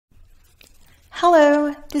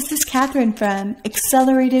Hello, this is Catherine from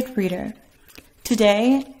Accelerated Reader.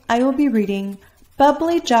 Today, I will be reading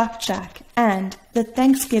Bubbly Jock Jack and the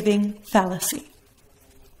Thanksgiving Fallacy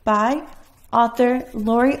by author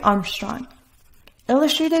Lori Armstrong,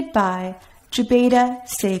 illustrated by Jubayda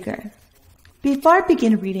Sagor. Before I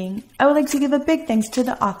begin reading, I would like to give a big thanks to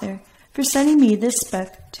the author for sending me this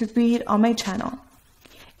book to read on my channel.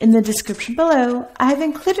 In the description below, I have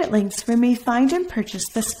included links where you may find and purchase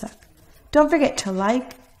this book. Don't forget to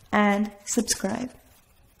like and subscribe.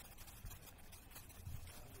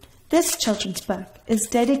 This children's book is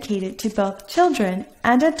dedicated to both children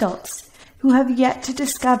and adults who have yet to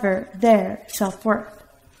discover their self-worth.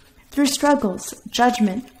 Through struggles,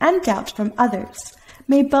 judgment, and doubt from others,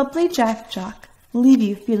 may Bubbly Jock Jack leave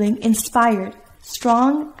you feeling inspired,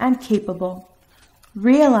 strong, and capable.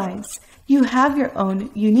 Realize you have your own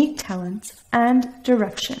unique talents and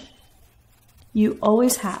direction. You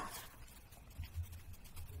always have.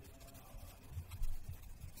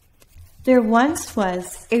 There once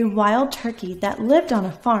was a wild turkey that lived on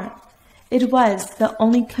a farm. It was the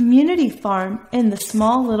only community farm in the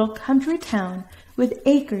small little country town with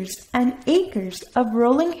acres and acres of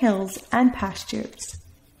rolling hills and pastures.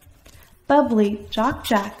 Bubbly Jock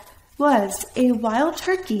Jack was a wild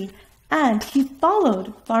turkey, and he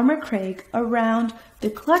followed Farmer Craig around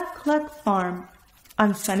the Cluck Cluck Farm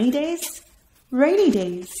on sunny days, rainy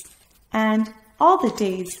days, and all the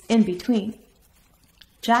days in between.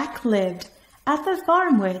 Jack lived at the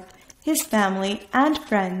farm with his family and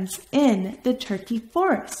friends in the turkey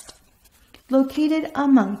forest, located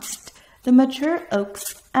amongst the mature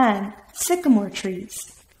oaks and sycamore trees.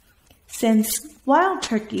 Since wild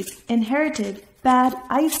turkeys inherited bad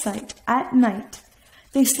eyesight at night,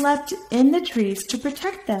 they slept in the trees to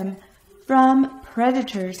protect them from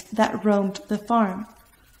predators that roamed the farm.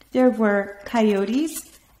 There were coyotes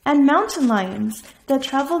and mountain lions that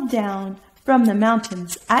traveled down from the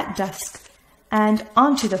mountains at dusk and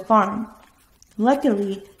onto the farm.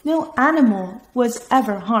 Luckily, no animal was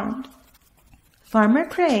ever harmed. Farmer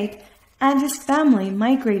Craig and his family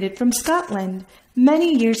migrated from Scotland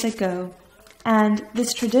many years ago, and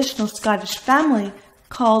this traditional Scottish family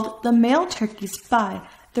called the male turkeys by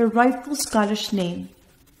their rightful Scottish name,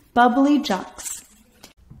 Bubbly Jocks.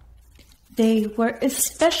 They were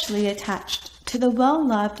especially attached to the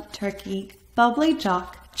well-loved turkey, Bubbly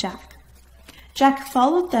Jock Jack. Jack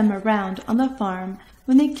followed them around on the farm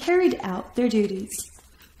when they carried out their duties.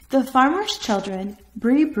 The farmer's children,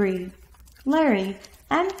 Bree, Larry,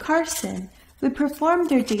 and Carson, would perform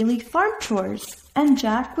their daily farm chores, and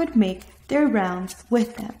Jack would make their rounds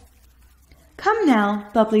with them. "Come now,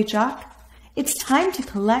 Bubbly Jock, it's time to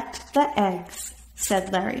collect the eggs,"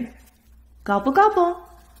 said Larry. "Gobble, gobble,"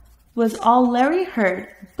 was all Larry heard,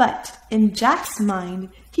 but in Jack's mind,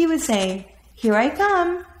 he was saying, "Here I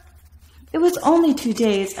come." It was only 2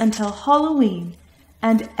 days until Halloween,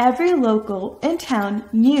 and every local in town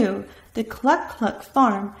knew the Cluck Cluck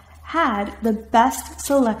Farm had the best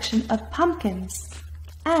selection of pumpkins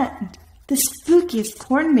and the spookiest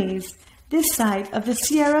corn maze this side of the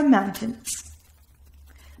Sierra Mountains.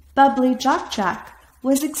 Bubbly Jock Jack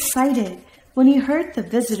was excited when he heard the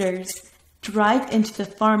visitors drive into the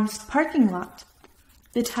farm's parking lot,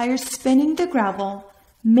 the tires spinning the gravel,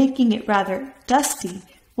 making it rather dusty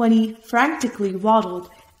when he frantically waddled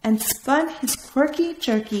and spun his quirky,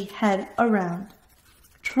 jerky head around,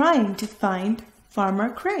 trying to find Farmer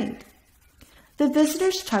Craig. The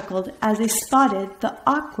visitors chuckled as they spotted the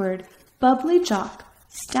awkward Bubbly Jock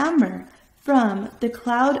stammer from the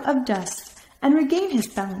cloud of dust and regain his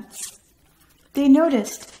balance. They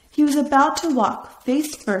noticed he was about to walk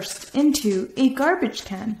face first into a garbage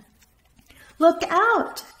can. "Look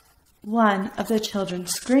out!" one of the children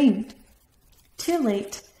screamed. Too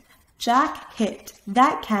late. Jack hit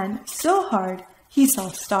that can so hard he saw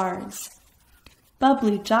stars.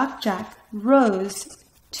 Bubbly Jock Jack rose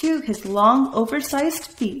to his long, oversized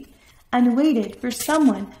feet and waited for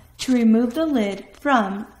someone to remove the lid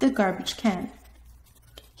from the garbage can.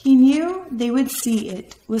 He knew they would see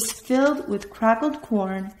it was filled with crackled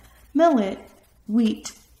corn, millet,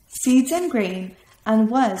 wheat, seeds, and grain, and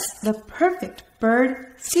was the perfect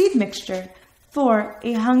bird seed mixture for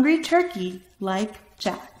a hungry turkey like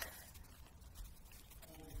Jack.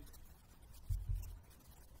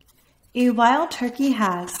 A wild turkey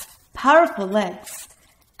has powerful legs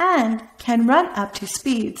and can run up to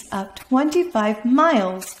speeds of 25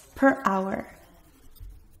 miles per hour.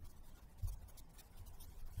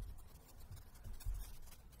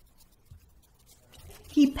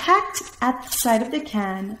 He pecked at the side of the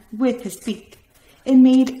can with his beak. It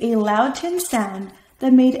made a loud tin sound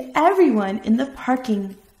that made everyone in the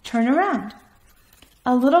parking turn around.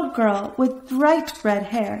 A little girl with bright red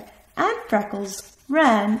hair and freckles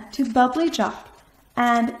ran to Bubbly Jock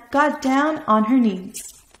and got down on her knees.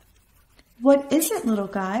 "What is it, little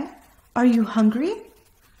guy? Are you hungry?"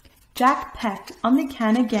 Jack pecked on the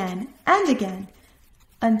can again and again,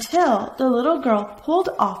 until the little girl pulled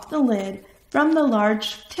off the lid from the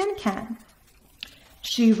large tin can.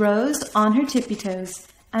 She rose on her tippy toes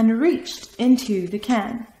and reached into the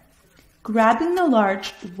can, grabbing the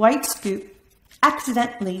large white scoop,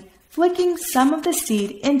 accidentally flicking some of the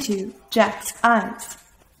seed into Jack's eyes.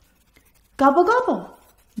 "Gobble, gobble,"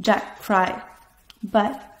 Jack cried,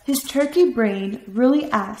 but his turkey brain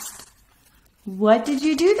really asked, "What did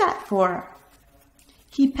you do that for?"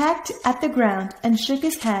 He pecked at the ground and shook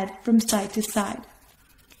his head from side to side.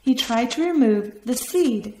 He tried to remove the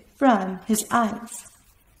seed from his eyes.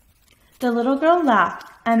 The little girl laughed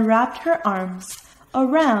and wrapped her arms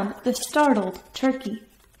around the startled turkey.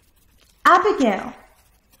 "Abigail,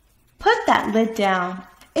 put that lid down.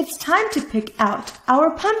 It's time to pick out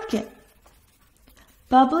our pumpkin."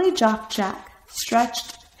 Bubbly Jock Jack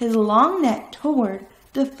stretched his long neck toward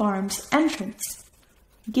the farm's entrance,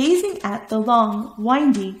 gazing at the long,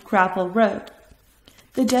 windy gravel road.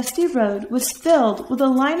 The dusty road was filled with a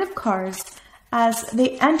line of cars as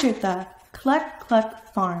they entered the Cluck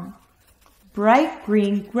Cluck Farm. Bright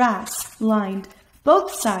green grass lined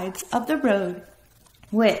both sides of the road,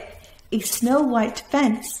 with a snow-white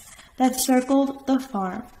fence that circled the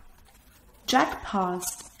farm. Jack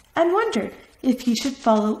paused and wondered if he should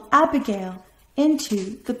follow Abigail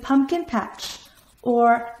into the pumpkin patch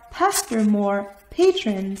or pester more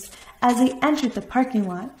patrons as they entered the parking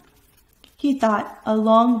lot. He thought a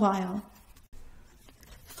long while.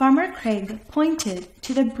 Farmer Craig pointed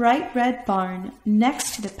to the bright red barn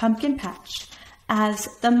next to the pumpkin patch as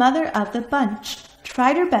the mother of the bunch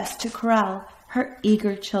tried her best to corral her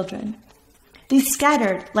eager children. They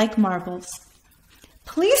scattered like marbles.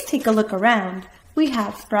 "Please take a look around. We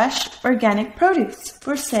have fresh organic produce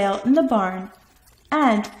for sale in the barn,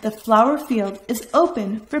 and the flower field is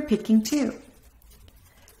open for picking too."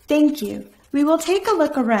 "Thank you. We will take a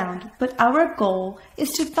look around, but our goal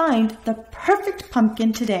is to find the perfect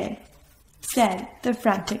pumpkin today," said the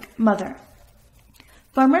frantic mother.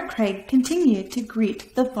 Farmer Craig continued to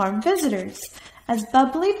greet the farm visitors as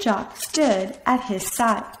Bubbly Jock stood at his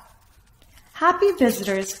side. Happy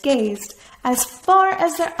visitors gazed as far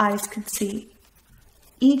as their eyes could see.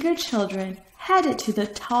 Eager children headed to the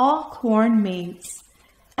tall corn maze,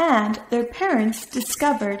 and their parents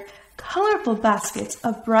discovered colorful baskets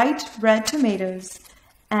of bright red tomatoes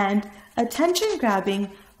and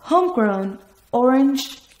attention-grabbing homegrown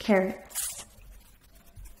orange carrots.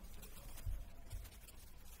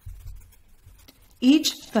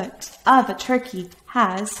 Each foot of a turkey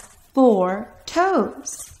has 4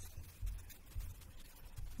 toes.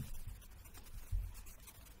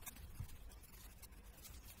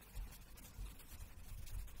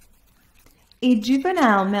 A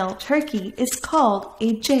juvenile male turkey is called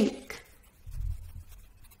a jake.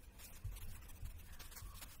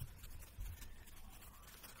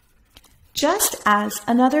 Just as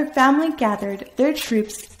another family gathered their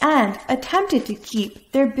troops and attempted to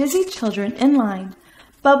keep their busy children in line,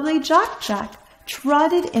 Bubbly Jock Jack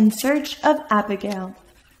trotted in search of Abigail,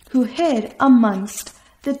 who hid amongst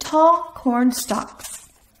the tall corn stalks.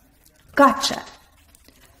 "Gotcha!"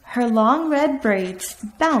 Her long red braids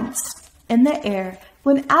bounced in the air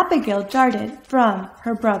when Abigail darted from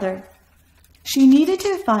her brother. She needed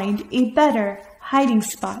to find a better hiding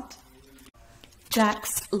spot.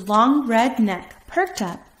 Jack's long red neck perked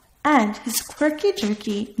up, and his quirky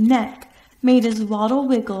jerky neck made his waddle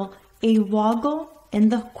wiggle a woggle in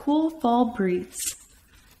the cool fall breeze.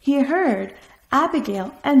 He heard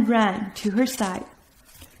Abigail and ran to her side.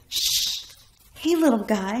 "Shh! Hey, little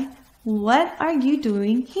guy, what are you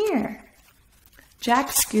doing here?"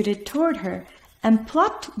 Jack scooted toward her and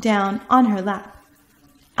plopped down on her lap.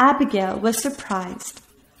 Abigail was surprised.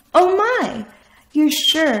 "Oh my! You're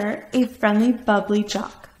sure a friendly Bubbly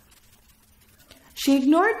Jock." She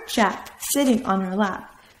ignored Jack sitting on her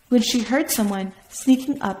lap when she heard someone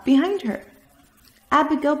sneaking up behind her.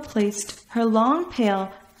 Abigail placed her long,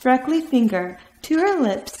 pale, freckly finger to her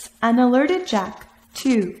lips and alerted Jack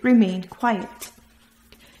to remain quiet.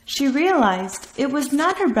 She realized it was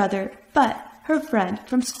not her brother, but her friend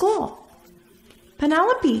from school.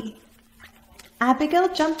 "Penelope!" Abigail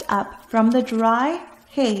jumped up from the dry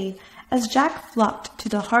hay as Jack flopped to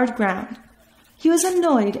the hard ground. He was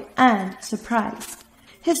annoyed and surprised.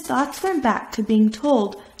 His thoughts went back to being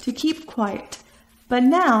told to keep quiet, but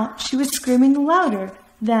now she was screaming louder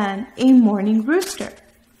than a morning rooster.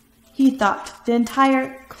 He thought the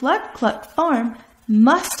entire Cluck Cluck Farm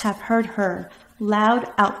must have heard her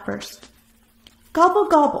loud outburst, "Gobble,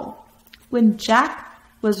 gobble," when Jack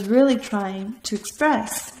was really trying to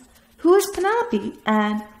express who is Penelope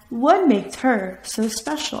and what makes her so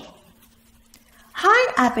special.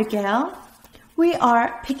 "Hi, Abigail. We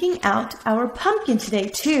are picking out our pumpkin today,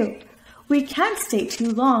 too. We can't stay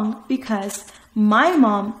too long because my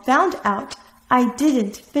mom found out I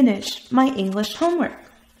didn't finish my English homework."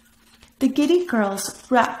 The giddy girls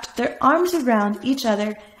wrapped their arms around each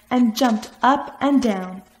other and jumped up and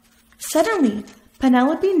down. Suddenly,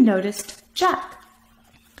 Penelope noticed Jack.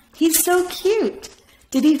 "He's so cute.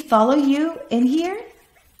 Did he follow you in here?"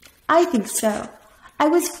 "I think so. I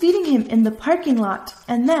was feeding him in the parking lot,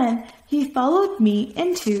 and then he followed me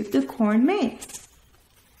into the corn maze."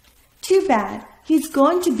 "Too bad. He's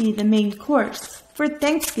going to be the main course for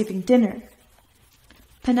Thanksgiving dinner."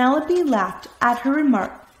 Penelope laughed at her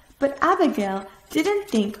remark, but Abigail didn't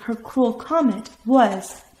think her cruel comment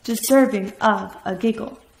was deserving of a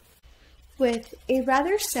giggle. With a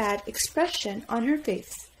rather sad expression on her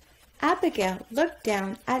face, Abigail looked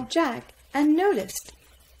down at Jack and noticed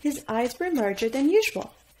his eyes were larger than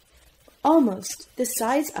usual, almost the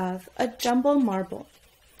size of a jumbo marble.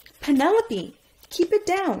 "Penelope, keep it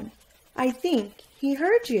down. I think he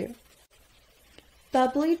heard you."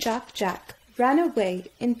 Bubbly Jock Jack ran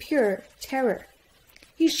away in pure terror.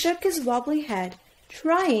 He shook his wobbly head,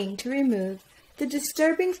 trying to remove the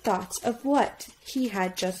disturbing thoughts of what he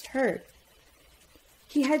had just heard.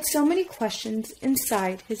 He had so many questions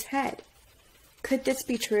inside his head. Could this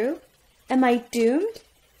be true? Am I doomed?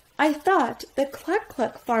 I thought the Cluck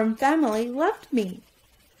Cluck Farm family loved me.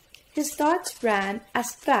 His thoughts ran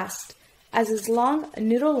as fast as his long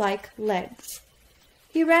noodle-like legs.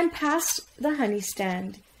 He ran past the honey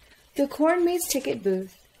stand, the corn maze ticket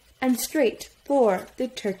booth, and straight for the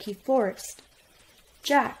turkey forest.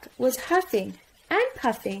 Jack was huffing and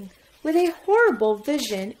puffing with a horrible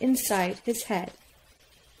vision inside his head.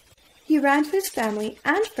 He ran to his family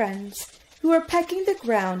and friends who were pecking the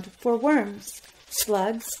ground for worms,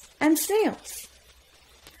 slugs, and snails.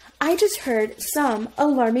 "I just heard some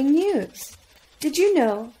alarming news. Did you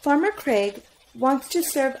know Farmer Craig wants to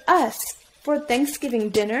serve us for Thanksgiving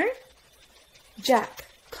dinner?" "Jack,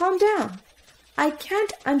 calm down. I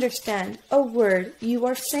can't understand a word you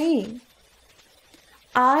are saying."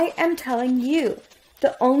 "I am telling you,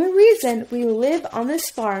 the only reason we live on this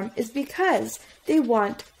farm is because they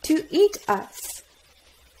want to eat us."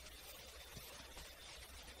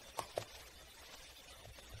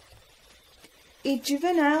 A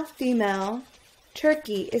juvenile female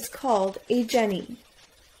turkey is called a jenny.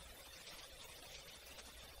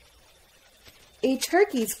 A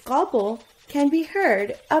turkey's gobble can be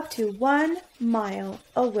heard up to 1 mile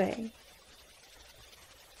away.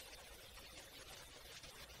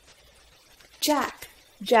 "Jack,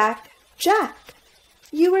 Jack, Jack,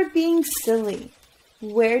 you are being silly.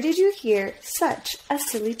 Where did you hear such a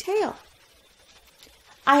silly tale?"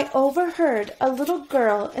 "I overheard a little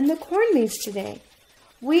girl in the corn maze today.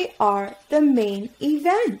 We are the main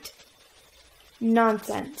event."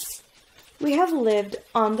 "Nonsense. We have lived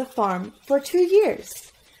on the farm for 2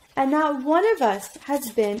 years, and not one of us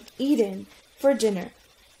has been eaten for dinner.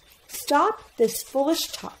 Stop this foolish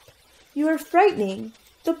talk. You are frightening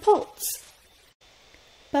the poults."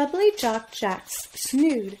 Bubbly Jock Jack's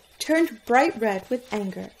snood turned bright red with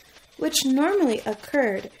anger, which normally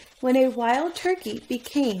occurred when a wild turkey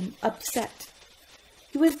became upset.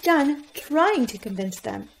 He was done trying to convince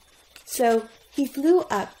them, so he flew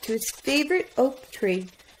up to his favorite oak tree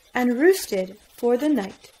and roosted for the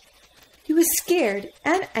night. He was scared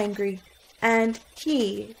and angry, and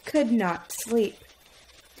he could not sleep.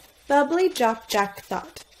 Bubbly Jock Jack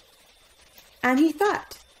thought. And he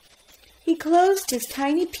thought. He closed his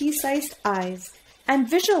tiny pea-sized eyes and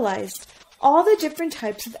visualized all the different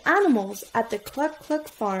types of animals at the Cluck Cluck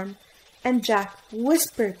Farm, and Jack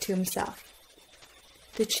whispered to himself,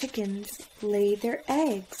 "The chickens lay their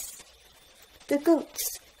eggs. The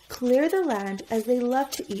goats clear the land as they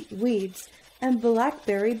love to eat weeds and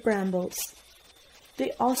blackberry brambles.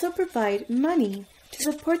 They also provide money to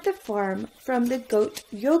support the farm from the goat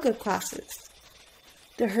yoga classes.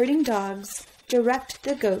 The herding dogs direct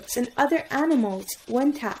the goats and other animals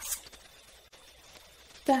when tasked.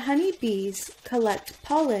 The honey bees collect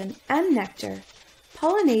pollen and nectar,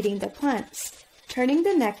 pollinating the plants, turning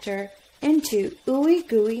the nectar into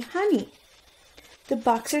ooey-gooey honey. The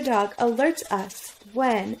boxer dog alerts us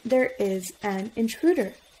when there is an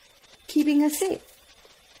intruder, keeping us safe.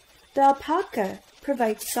 The alpaca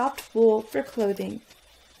provides soft wool for clothing,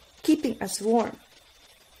 keeping us warm.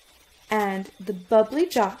 And the bubbly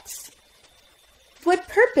jocks What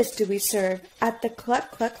purpose do we serve at the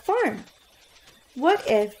Cluck Cluck Farm? What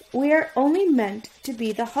if we are only meant to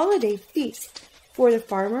be the holiday feast for the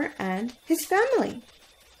farmer and his family?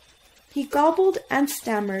 He gobbled and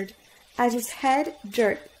stammered as his head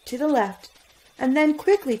jerked to the left and then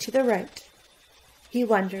quickly to the right. He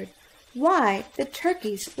wondered why the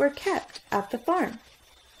turkeys were kept at the farm.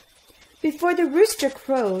 Before the rooster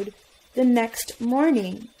crowed the next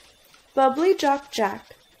morning, Bubbly Jock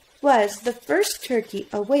Jack was the first turkey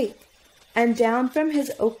awake and down from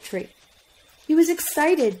his oak tree. He was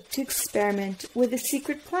excited to experiment with a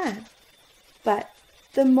secret plan, but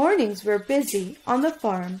the mornings were busy on the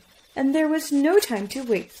farm and there was no time to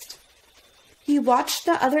waste. He watched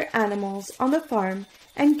the other animals on the farm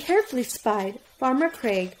and carefully spied Farmer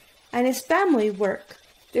Craig and his family work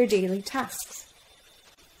their daily tasks.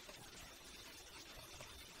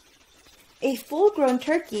 A full-grown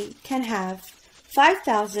turkey can have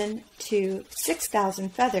 5,000 to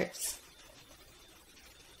 6,000 feathers.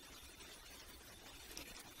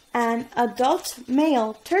 An adult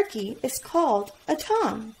male turkey is called a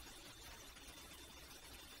tom.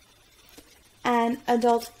 An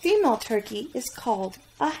adult female turkey is called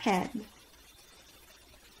a hen.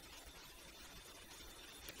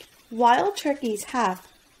 Wild turkeys have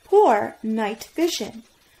poor night vision.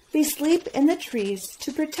 They sleep in the trees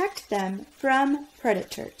to protect them from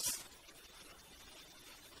predators.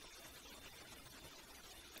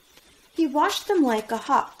 He watched them like a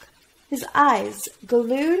hawk, his eyes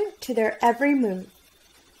glued to their every move.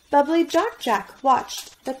 Bubbly Jock Jack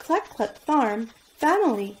watched the Cluck Cluck Farm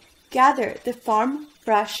family gather the farm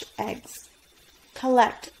fresh eggs,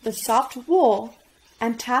 collect the soft wool,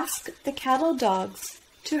 and task the cattle dogs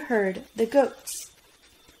to herd the goats.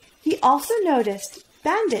 He also noticed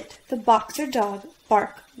Bandit the boxer dog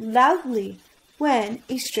bark loudly when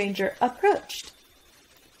a stranger approached.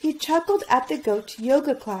 He chuckled at the goat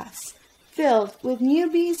yoga class, filled with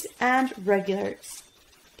newbies and regulars.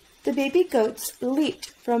 The baby goats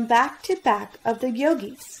leaped from back to back of the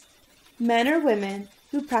yogis, men or women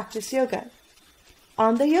who practice yoga,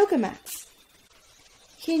 on the yoga mats.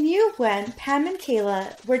 He knew when Pam and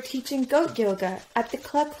Kayla were teaching goat yoga at the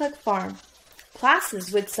Cluck Cluck Farm,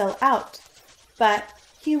 classes would sell out, but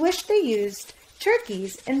he wished they used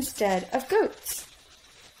turkeys instead of goats.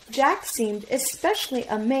 Jack seemed especially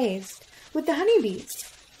amazed with the honeybees.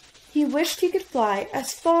 He wished he could fly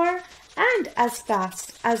as far and as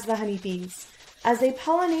fast as the honeybees as they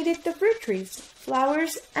pollinated the fruit trees,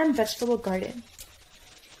 flowers, and vegetable garden.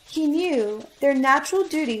 He knew their natural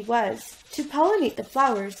duty was to pollinate the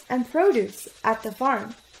flowers and produce at the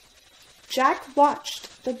farm. Jack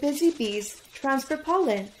watched the busy bees transfer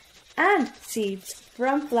pollen and seeds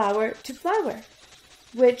from flower to flower,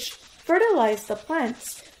 which fertilized the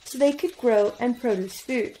plants so they could grow and produce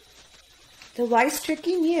food. The wise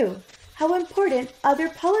turkey knew how important other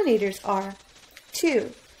pollinators are,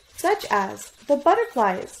 too, such as the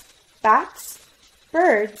butterflies, bats,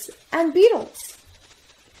 birds, and beetles.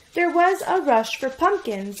 There was a rush for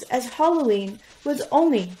pumpkins as Halloween was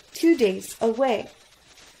only 2 days away.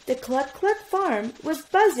 The Cluck Cluck Farm was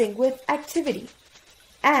buzzing with activity,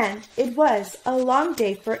 and it was a long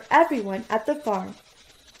day for everyone at the farm,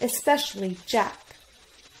 especially Jack.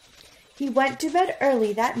 He went to bed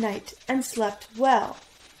early that night and slept well.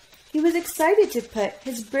 He was excited to put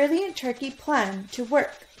his brilliant turkey plan to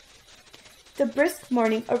work. The brisk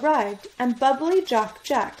morning arrived, and Bubbly Jock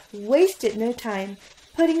Jack wasted no time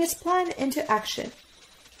putting his plan into action.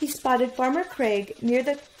 He spotted Farmer Craig near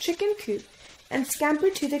the chicken coop and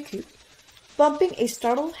scampered to the coop, bumping a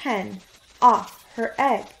startled hen off her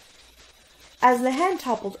egg. As the hen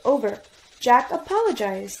toppled over, Jack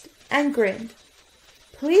apologized and grinned.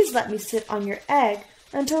 "Please let me sit on your egg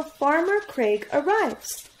until Farmer Craig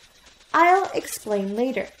arrives. I'll explain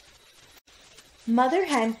later." Mother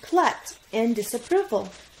Hen clucked in disapproval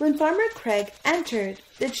when Farmer Craig entered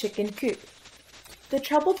the chicken coop. The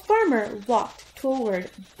troubled farmer walked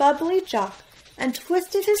toward Bubbly Jock and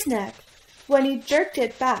twisted his neck when he jerked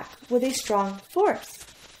it back with a strong force.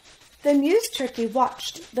 The amused turkey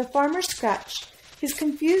watched the farmer scratch his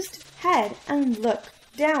confused head and look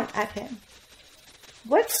down at him.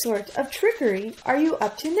 "What sort of trickery are you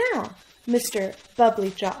up to now, Mr.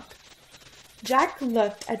 Bubbly Jock?" Jack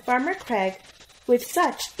looked at Farmer Craig with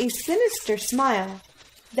such a sinister smile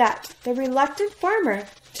that the reluctant farmer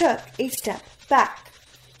took a step back.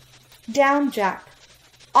 "Down, Jack.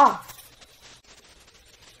 Off."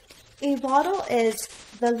 A wattle is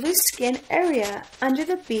the loose skin area under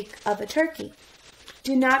the beak of a turkey.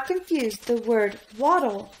 Do not confuse the word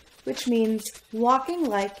waddle, which means walking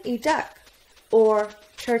like a duck, or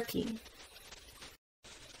turkey.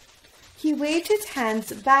 He waved his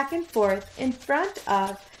hands back and forth in front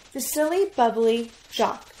of the silly Bubbly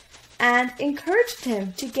Jock and encouraged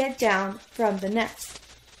him to get down from the nest.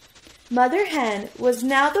 Mother Hen was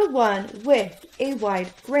now the one with a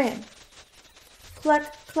wide grin.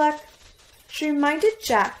 Cluck, cluck. She reminded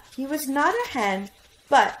Jack he was not a hen,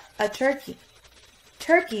 but a turkey.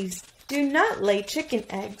 Turkeys do not lay chicken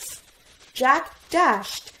eggs. Jack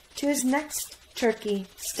dashed to his next turkey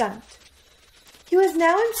stunt. He was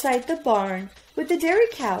now inside the barn with the dairy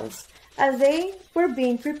cows as they were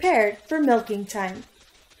being prepared for milking time.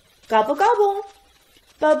 Gobble, gobble!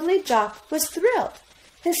 Bubbly Jock was thrilled.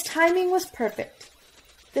 His timing was perfect.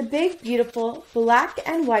 The big, beautiful, black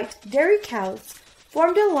and white dairy cows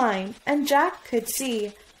formed a line, and Jack could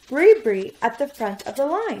see Bree at the front of the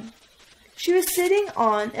line. She was sitting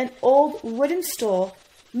on an old wooden stool,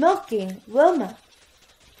 milking Wilma.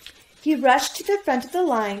 He rushed to the front of the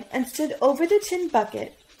line and stood over the tin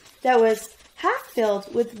bucket that was half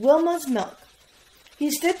filled with Wilma's milk. He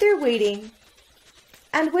stood there waiting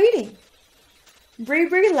and waiting.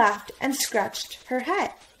 Bree laughed and scratched her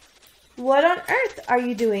head. "What on earth are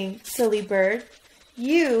you doing, silly bird?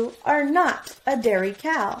 You are not a dairy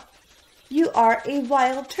cow. You are a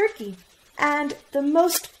wild turkey and the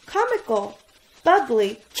most comical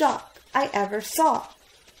Bubbly Jock I ever saw."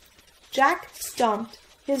 Jack stomped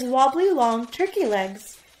his wobbly long turkey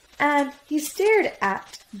legs and he stared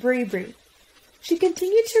at Bree. She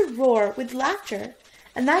continued to roar with laughter,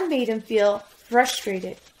 and that made him feel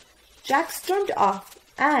frustrated. Jack stormed off,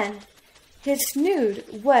 and his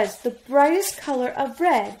snood was the brightest color of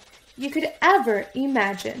red you could ever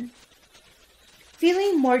imagine.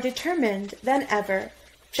 Feeling more determined than ever,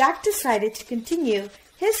 Jack decided to continue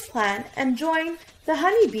his plan and join the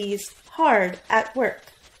honeybees hard at work.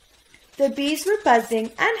 The bees were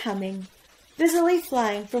buzzing and humming, busily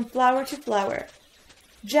flying from flower to flower.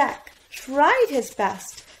 Jack tried his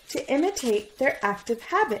best to imitate their active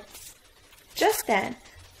habits. Just then,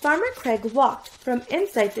 Farmer Craig walked from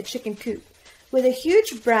inside the chicken coop with a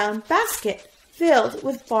huge brown basket filled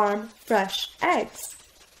with farm fresh eggs.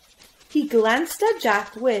 He glanced at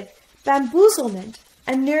Jack with bamboozlement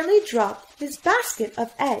and nearly dropped his basket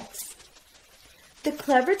of eggs. The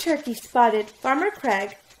clever turkey spotted Farmer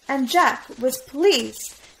Craig, and Jack was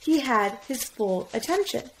pleased he had his full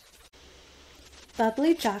attention.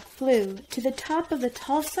 Bubbly Jock flew to the top of the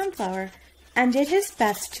tall sunflower and did his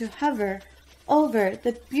best to hover over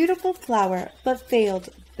the beautiful flower, but failed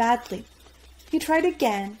badly. He tried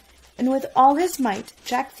again, and with all his might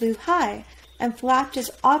Jack flew high and flapped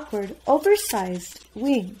his awkward, oversized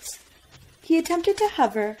wings. He attempted to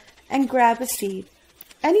hover and grab a seed.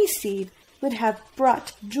 Any seed would have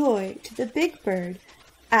brought joy to the big bird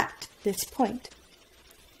at this point.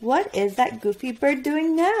 What is that goofy bird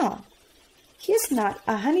doing now? He is not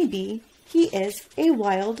a honeybee, he is a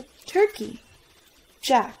wild turkey.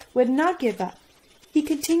 Jack would not give up. He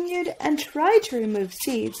continued and tried to remove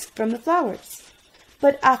seeds from the flowers,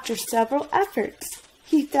 but after several efforts,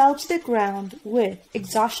 he fell to the ground with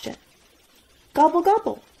exhaustion. Gobble,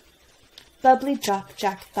 gobble! Bubbly Jock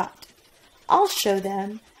Jack thought, "I'll show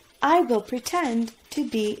them. I will pretend to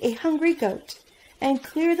be a hungry goat and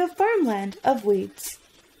clear the farmland of weeds.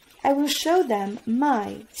 I will show them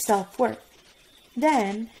my self-worth.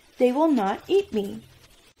 Then they will not eat me."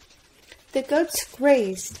 The goats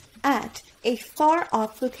grazed at a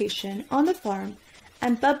far-off location on the farm,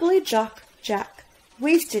 and Bubbly Jock Jack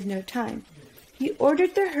wasted no time. He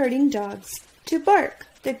ordered the herding dogs to bark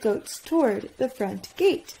the goats toward the front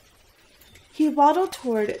gate. He waddled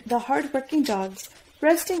toward the hard-working dogs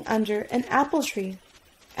resting under an apple tree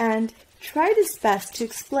and tried his best to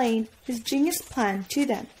explain his genius plan to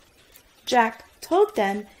them. Jack told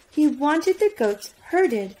them he wanted the goats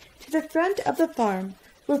herded to the front of the farm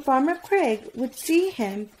where Farmer Craig would see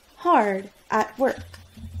him hard at work.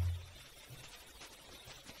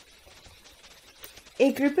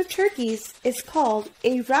 A group of turkeys is called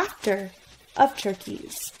a rafter of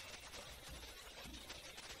turkeys.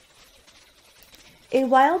 A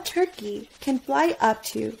wild turkey can fly up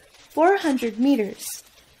to 400 meters,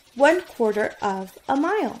 1/4 of a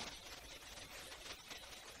mile.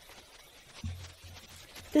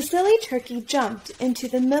 The silly turkey jumped into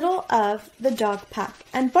the middle of the dog pack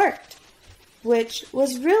and barked, which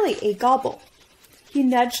was really a gobble. He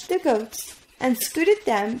nudged the goats and scooted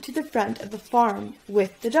them to the front of the farm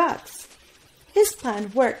with the dogs. His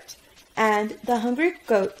plan worked, and the hungry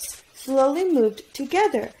goats slowly moved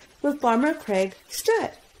together where Farmer Craig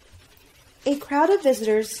stood. A crowd of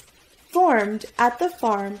visitors formed at the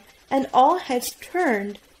farm, and all heads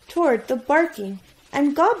turned toward the barking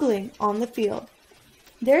and gobbling on the field.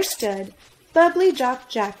 There stood Bubbly Jock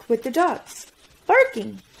Jack with the dogs,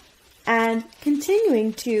 barking, and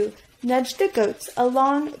continuing to nudge the goats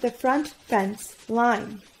along the front fence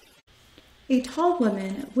line. A tall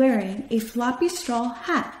woman wearing a floppy straw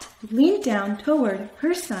hat leaned down toward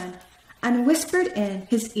her son and whispered in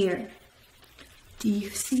his ear, "Do you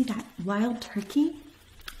see that wild turkey?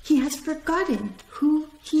 He has forgotten who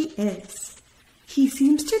he is. He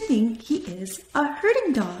seems to think he is a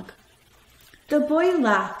herding dog." The boy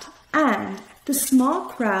laughed, and the small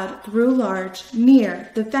crowd grew large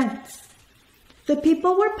near the fence. The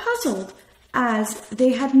people were puzzled, as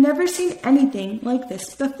they had never seen anything like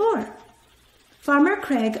this before. Farmer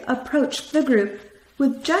Craig approached the group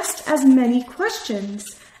with just as many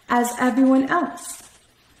questions as everyone else.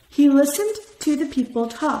 He listened to the people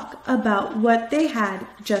talk about what they had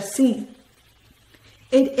just seen.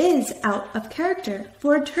 It is out of character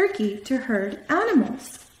for a turkey to herd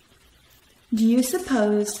animals. Do you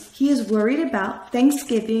suppose he is worried about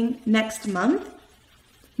Thanksgiving next month?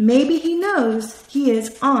 Maybe he knows he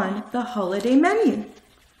is on the holiday menu.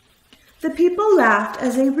 The people laughed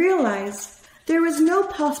as they realized there was no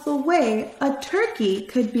possible way a turkey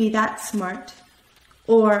could be that smart.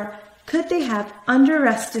 Or could they have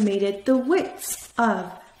underestimated the wits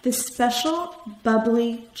of the special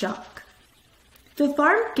Bubbly Jock? The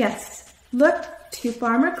farm guests looked to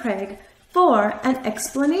Farmer Craig for an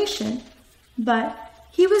explanation, but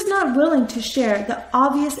he was not willing to share the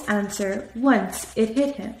obvious answer once it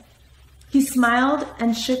hit him. He smiled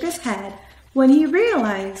and shook his head when he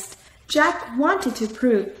realized Jack wanted to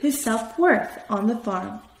prove his self-worth on the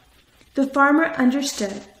farm. The farmer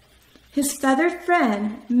understood. His feathered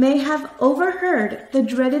friend may have overheard the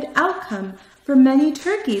dreaded outcome for many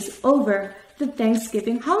turkeys over the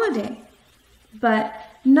Thanksgiving holiday. But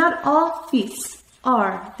not all feasts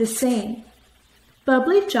are the same.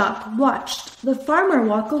 Bubbly Jock watched the farmer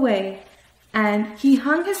walk away, and he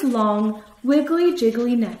hung his long,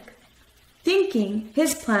 wiggly-jiggly neck, thinking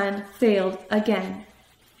his plan failed again.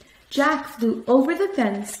 Jack flew over the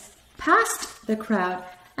fence, past the crowd,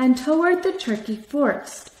 and toward the turkey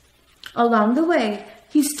forest. Along the way,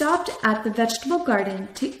 he stopped at the vegetable garden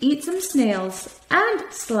to eat some snails and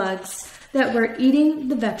slugs that were eating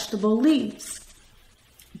the vegetable leaves.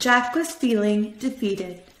 Jack was feeling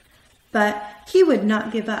defeated, but he would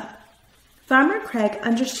not give up. Farmer Craig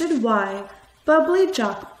understood why Bubbly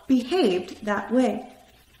Jock behaved that way.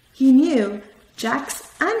 He knew Jack's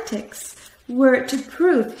antics were to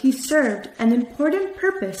prove he served an important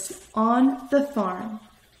purpose on the farm.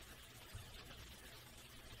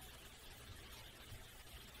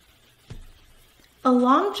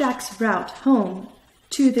 Along Jack's route home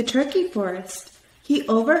to the turkey forest, he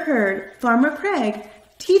overheard Farmer Craig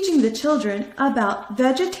teaching the children about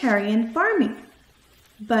vegetarian farming.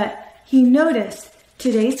 But he noticed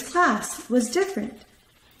today's class was different.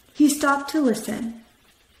 He stopped to listen.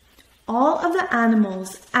 All of the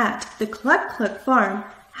animals at the Cluck Cluck Farm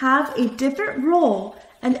have a different role,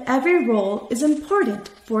 and every role is important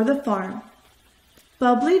for the farm.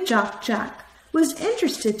 Bubbly Jock Jack was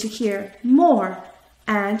interested to hear more,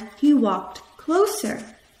 and he walked closer.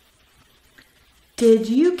 Did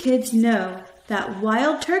you kids know that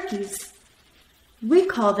wild turkeys, we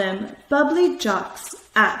call them Bubbly Jocks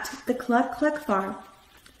at the Cluck Cluck Farm,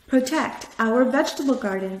 protect our vegetable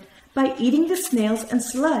garden by eating the snails and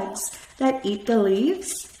slugs that eat the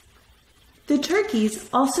leaves? The turkeys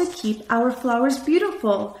also keep our flowers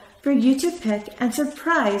beautiful for you to pick and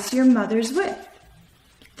surprise your mothers with.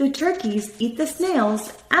 The turkeys eat the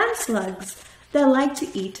snails and slugs that like to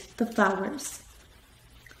eat the flowers.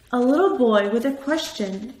 A little boy with a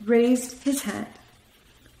question raised his hand.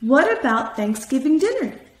 What about Thanksgiving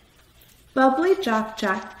dinner? Bubbly Jock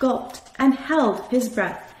Jack gulped and held his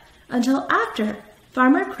breath until after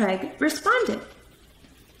Farmer Craig responded.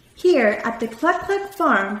 Here at the Cluck Cluck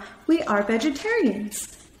Farm, we are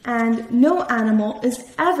vegetarians, and no animal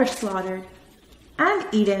is ever slaughtered and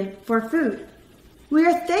eaten for food. We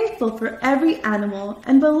are thankful for every animal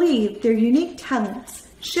and believe their unique talents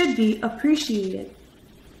should be appreciated.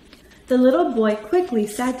 The little boy quickly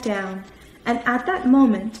sat down and at that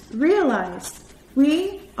moment realized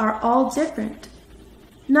we are all different.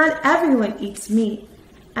 Not everyone eats meat,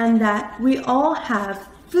 and that we all have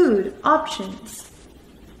food options.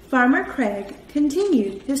 Farmer Craig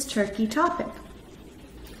continued his turkey topic.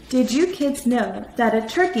 Did you kids know that a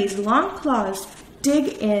turkey's long claws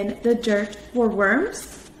dig in the dirt for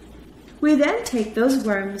worms? We then take those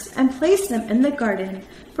worms and place them in the garden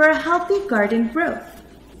for a healthy garden growth.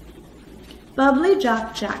 Bubbly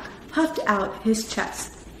Jock Jack puffed out his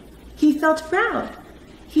chest. He felt proud.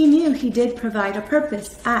 He knew he did provide a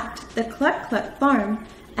purpose at the Cluck Cluck Farm,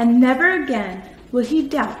 and never again will he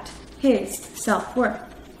doubt his self-worth.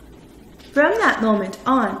 From that moment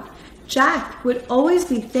on, Jack would always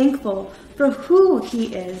be thankful for who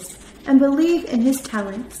he is and believe in his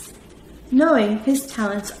talents, knowing his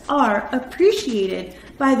talents are appreciated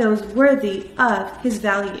by those worthy of his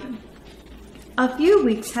value. A few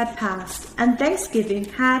weeks had passed and Thanksgiving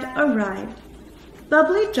had arrived.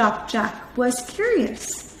 Bubbly Jock Jack was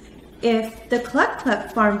curious. If the Cluck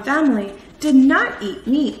Cluck Farm family did not eat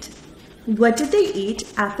meat, what did they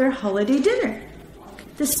eat at their holiday dinner?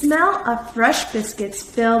 The smell of fresh biscuits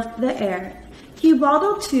filled the air. He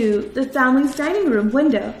waddled to the family's dining room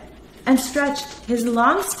window and stretched his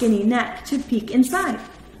long skinny neck to peek inside.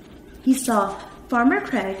 He saw Farmer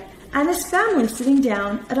Craig and his family sitting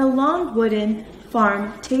down at a long wooden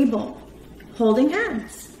farm table, holding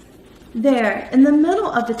hands. There, in the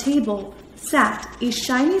middle of the table, sat a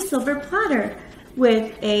shiny silver platter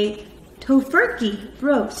with a tofurkey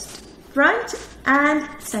roast, front and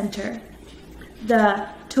center. The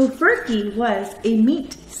tofurkey was a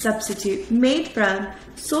meat substitute made from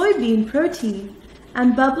soybean protein,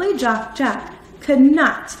 and Bubbly Jock Jack could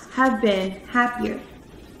not have been happier.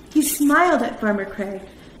 He smiled at Farmer Craig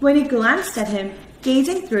when he glanced at him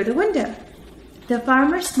gazing through the window. The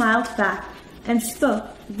farmer smiled back and spoke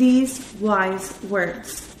these wise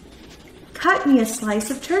words. "Cut me a slice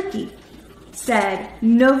of turkey," said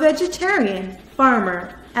no vegetarian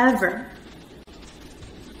farmer ever.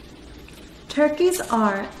 Turkeys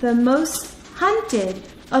are the most hunted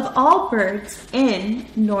of all birds in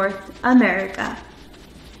North America.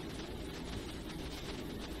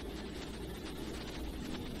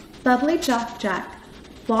 Bubbly Jock Jack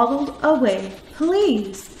waddled away,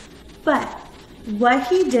 pleased, but what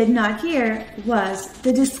he did not hear was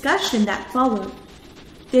the discussion that followed.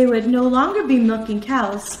 They would no longer be milking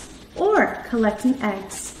cows or collecting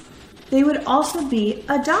eggs. They would also be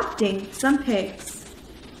adopting some pigs.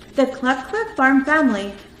 The Cluck Cluck Farm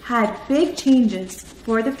family had big changes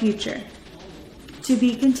for the future. To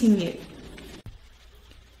be continued.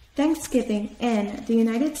 Thanksgiving in the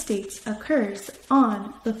United States occurs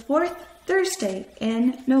on the fourth Thursday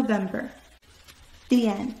in November. The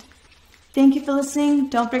end. Thank you for listening.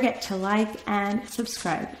 Don't forget to like and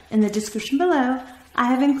subscribe. In the description below, I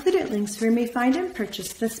have included links where you may find and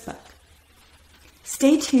purchase this book.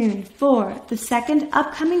 Stay tuned for the second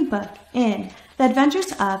upcoming book in The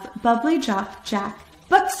Adventures of Bubbly Jock Jack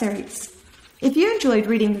book series. If you enjoyed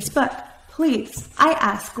reading this book, please, I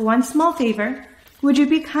ask one small favor. Would you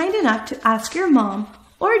be kind enough to ask your mom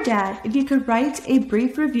or dad if you could write a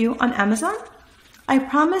brief review on Amazon? I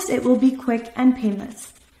promise it will be quick and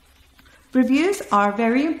painless. Reviews are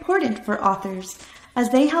very important for authors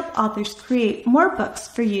as they help authors create more books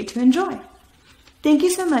for you to enjoy. Thank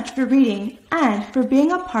you so much for reading and for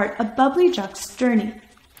being a part of Bubbly Jock's journey.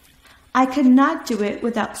 I could not do it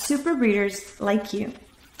without super readers like you.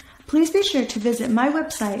 Please be sure to visit my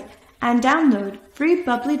website and download free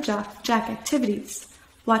Bubbly Jock Jack activities.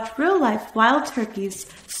 Watch real-life wild turkeys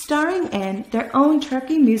starring in their own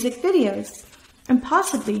turkey music videos, and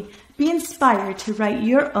possibly be inspired to write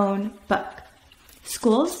your own book.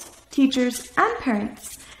 Schools, teachers, and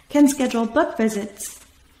parents can schedule book visits,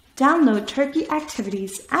 download turkey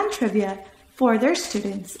activities and trivia for their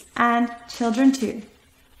students and children too.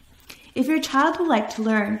 If your child would like to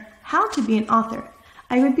learn how to be an author,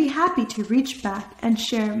 I would be happy to reach back and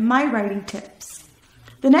share my writing tips.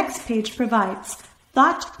 The next page provides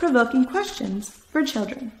thought-provoking questions for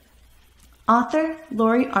children. Author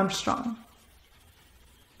Lori Armstrong.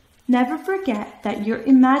 Never forget that your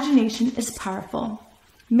imagination is powerful.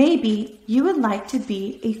 Maybe you would like to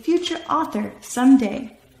be a future author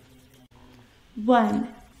someday. 1.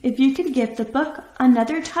 If you could give the book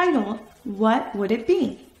another title, what would it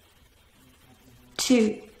be?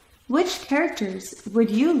 2. Which characters would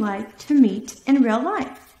you like to meet in real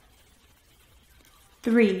life?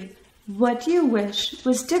 3. What do you wish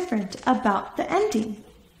was different about the ending?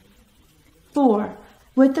 4.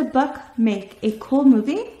 Would the book make a cool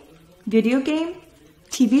movie, video game,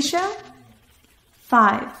 TV show?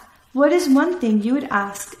 5. What is one thing you would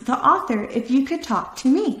ask the author if you could talk to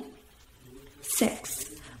me? 6.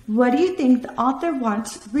 What do you think the author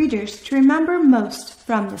wants readers to remember most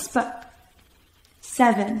from this book?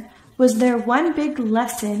 7. Was there one big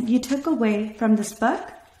lesson you took away from this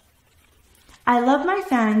book? I love my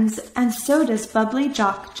fans, and so does Bubbly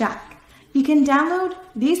Jock Jack. You can download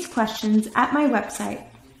these questions at my website,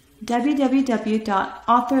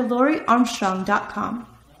 www.authorloriarmstrong.com.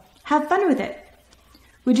 Have fun with it.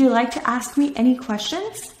 Would you like to ask me any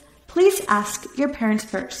questions? Please ask your parents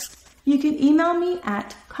first. You can email me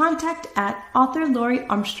at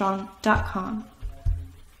contact@authorloriarmstrong.com.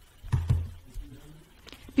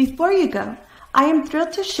 Before you go, I am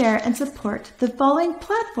thrilled to share and support the following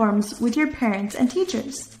platforms with your parents and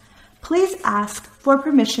teachers. Please ask for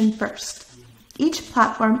permission first. Each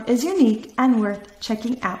platform is unique and worth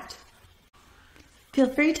checking out. Feel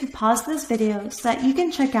free to pause this video so that you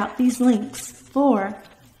can check out these links for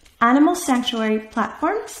animal sanctuary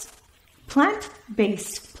platforms,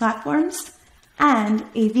 plant-based platforms, and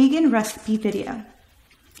a vegan recipe video.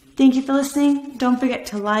 Thank you for listening. Don't forget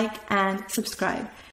to like and subscribe.